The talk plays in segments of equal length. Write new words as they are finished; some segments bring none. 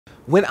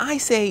When I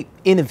say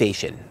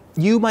innovation,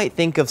 you might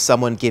think of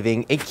someone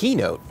giving a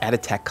keynote at a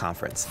tech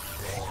conference.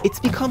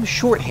 It's become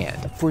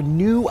shorthand for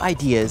new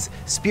ideas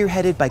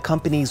spearheaded by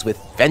companies with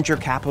venture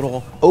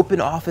capital, open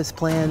office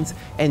plans,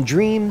 and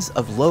dreams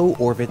of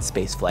low-orbit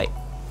spaceflight.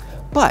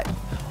 But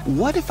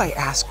what if I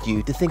asked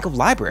you to think of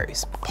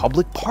libraries,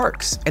 public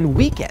parks, and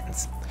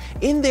weekends?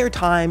 In their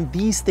time,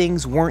 these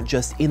things weren't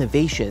just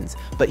innovations,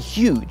 but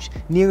huge,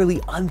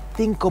 nearly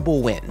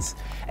unthinkable wins.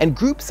 And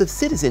groups of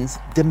citizens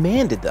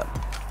demanded them.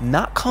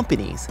 Not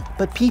companies,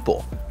 but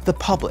people, the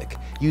public,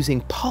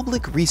 using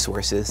public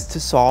resources to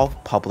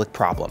solve public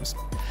problems.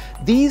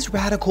 These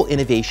radical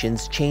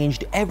innovations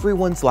changed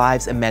everyone's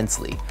lives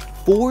immensely,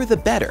 for the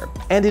better,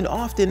 and in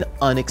often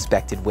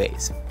unexpected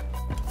ways.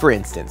 For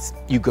instance,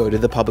 you go to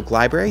the public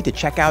library to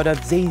check out a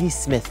Zadie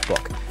Smith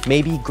book,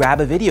 maybe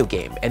grab a video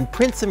game and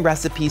print some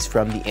recipes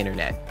from the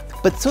internet.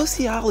 But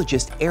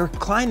sociologist Eric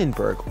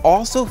Kleinenberg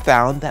also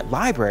found that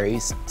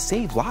libraries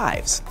save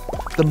lives.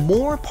 The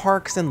more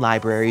parks and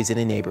libraries in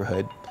a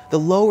neighborhood, the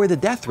lower the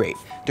death rate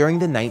during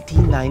the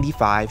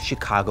 1995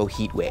 Chicago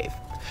heat wave.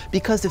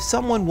 Because if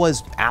someone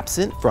was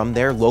absent from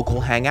their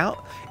local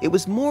hangout, it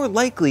was more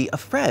likely a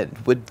friend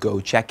would go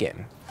check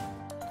in.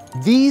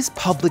 These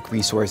public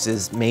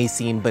resources may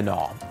seem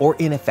banal or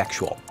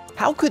ineffectual.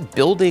 How could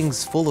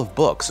buildings full of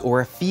books or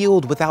a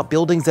field without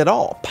buildings at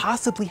all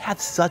possibly have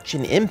such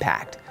an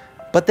impact?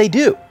 But they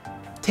do.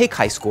 Take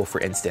high school,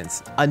 for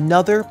instance,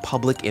 another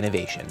public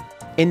innovation.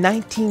 In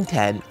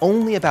 1910,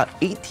 only about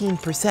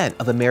 18%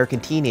 of American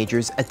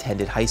teenagers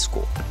attended high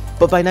school.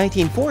 But by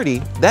 1940,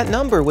 that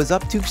number was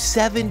up to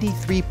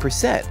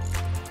 73%.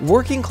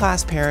 Working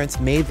class parents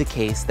made the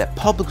case that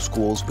public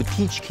schools would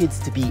teach kids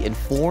to be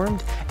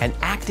informed and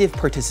active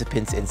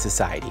participants in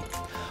society.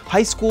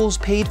 High schools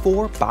paid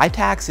for by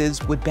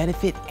taxes would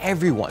benefit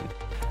everyone.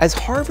 As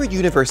Harvard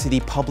University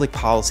public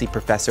policy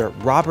professor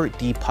Robert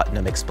D.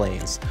 Putnam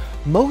explains,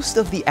 most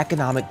of the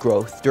economic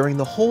growth during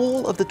the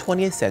whole of the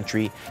 20th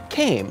century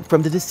came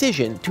from the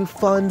decision to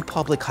fund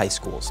public high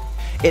schools.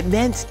 It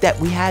meant that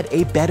we had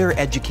a better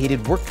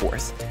educated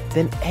workforce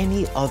than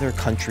any other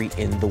country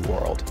in the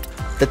world.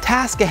 The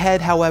task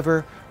ahead,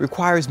 however,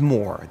 requires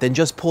more than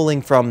just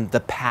pulling from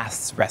the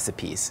past's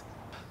recipes.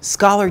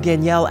 Scholar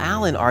Danielle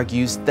Allen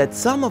argues that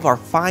some of our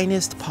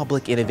finest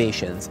public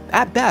innovations,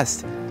 at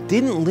best,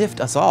 didn't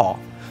lift us all,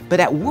 but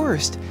at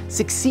worst,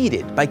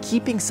 succeeded by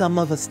keeping some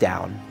of us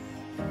down.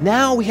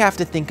 Now we have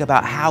to think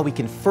about how we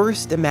can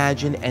first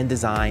imagine and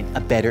design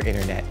a better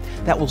internet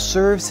that will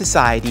serve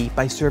society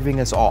by serving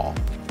us all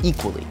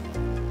equally.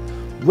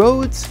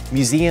 Roads,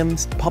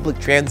 museums, public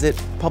transit,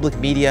 public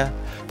media,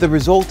 the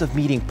result of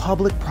meeting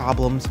public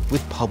problems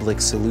with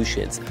public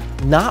solutions,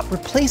 not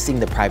replacing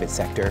the private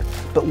sector,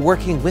 but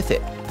working with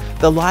it.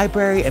 The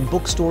library and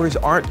bookstores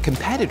aren't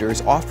competitors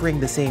offering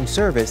the same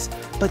service,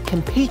 but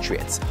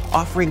compatriots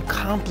offering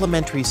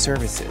complementary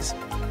services.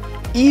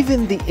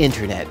 Even the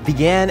internet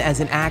began as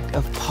an act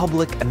of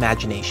public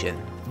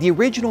imagination. The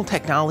original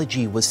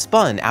technology was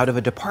spun out of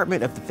a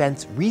Department of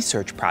Defense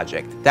research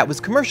project that was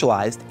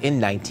commercialized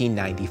in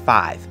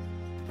 1995.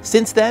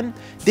 Since then,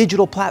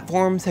 digital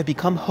platforms have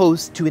become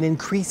host to an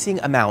increasing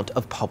amount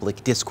of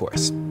public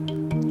discourse.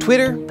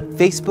 Twitter,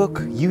 Facebook,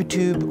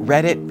 YouTube,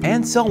 Reddit,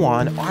 and so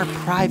on are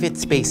private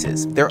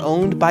spaces. They're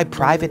owned by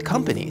private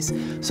companies,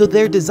 so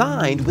they're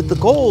designed with the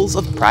goals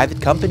of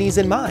private companies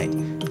in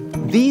mind.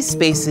 These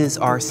spaces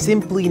are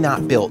simply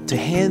not built to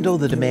handle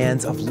the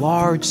demands of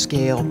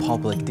large-scale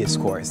public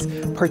discourse,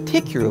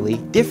 particularly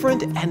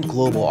different and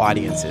global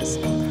audiences.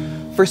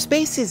 For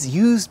spaces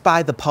used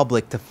by the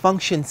public to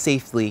function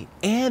safely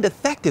and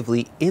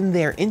effectively in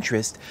their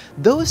interest,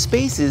 those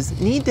spaces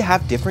need to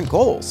have different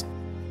goals.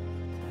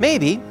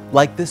 Maybe,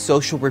 like the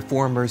social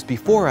reformers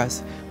before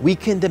us, we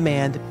can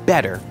demand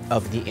better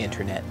of the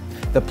internet,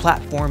 the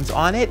platforms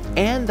on it,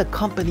 and the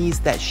companies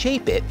that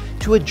shape it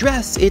to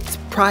address its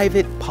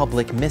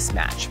private-public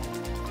mismatch.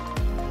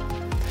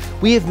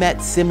 We have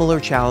met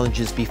similar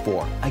challenges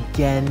before,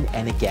 again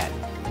and again.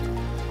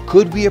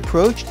 Could we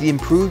approach the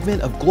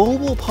improvement of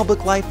global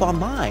public life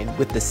online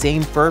with the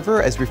same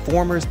fervor as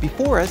reformers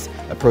before us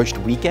approached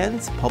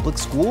weekends, public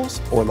schools,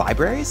 or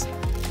libraries?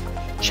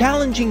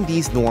 Challenging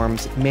these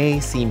norms may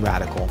seem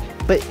radical,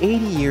 but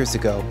 80 years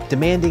ago,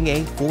 demanding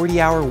a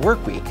 40-hour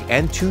workweek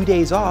and 2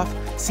 days off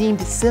seemed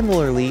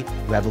similarly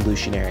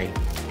revolutionary.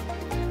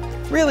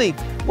 Really,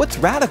 what's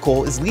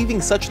radical is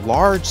leaving such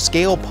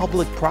large-scale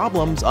public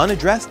problems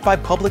unaddressed by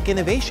public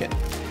innovation.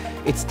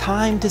 It's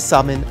time to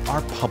summon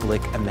our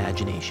public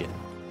imagination.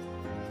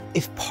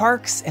 If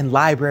parks and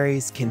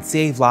libraries can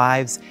save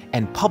lives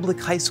and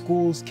public high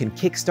schools can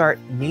kickstart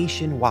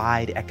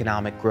nationwide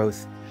economic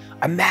growth,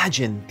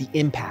 imagine the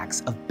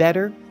impacts of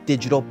better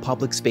digital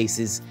public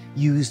spaces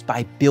used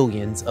by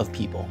billions of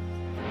people.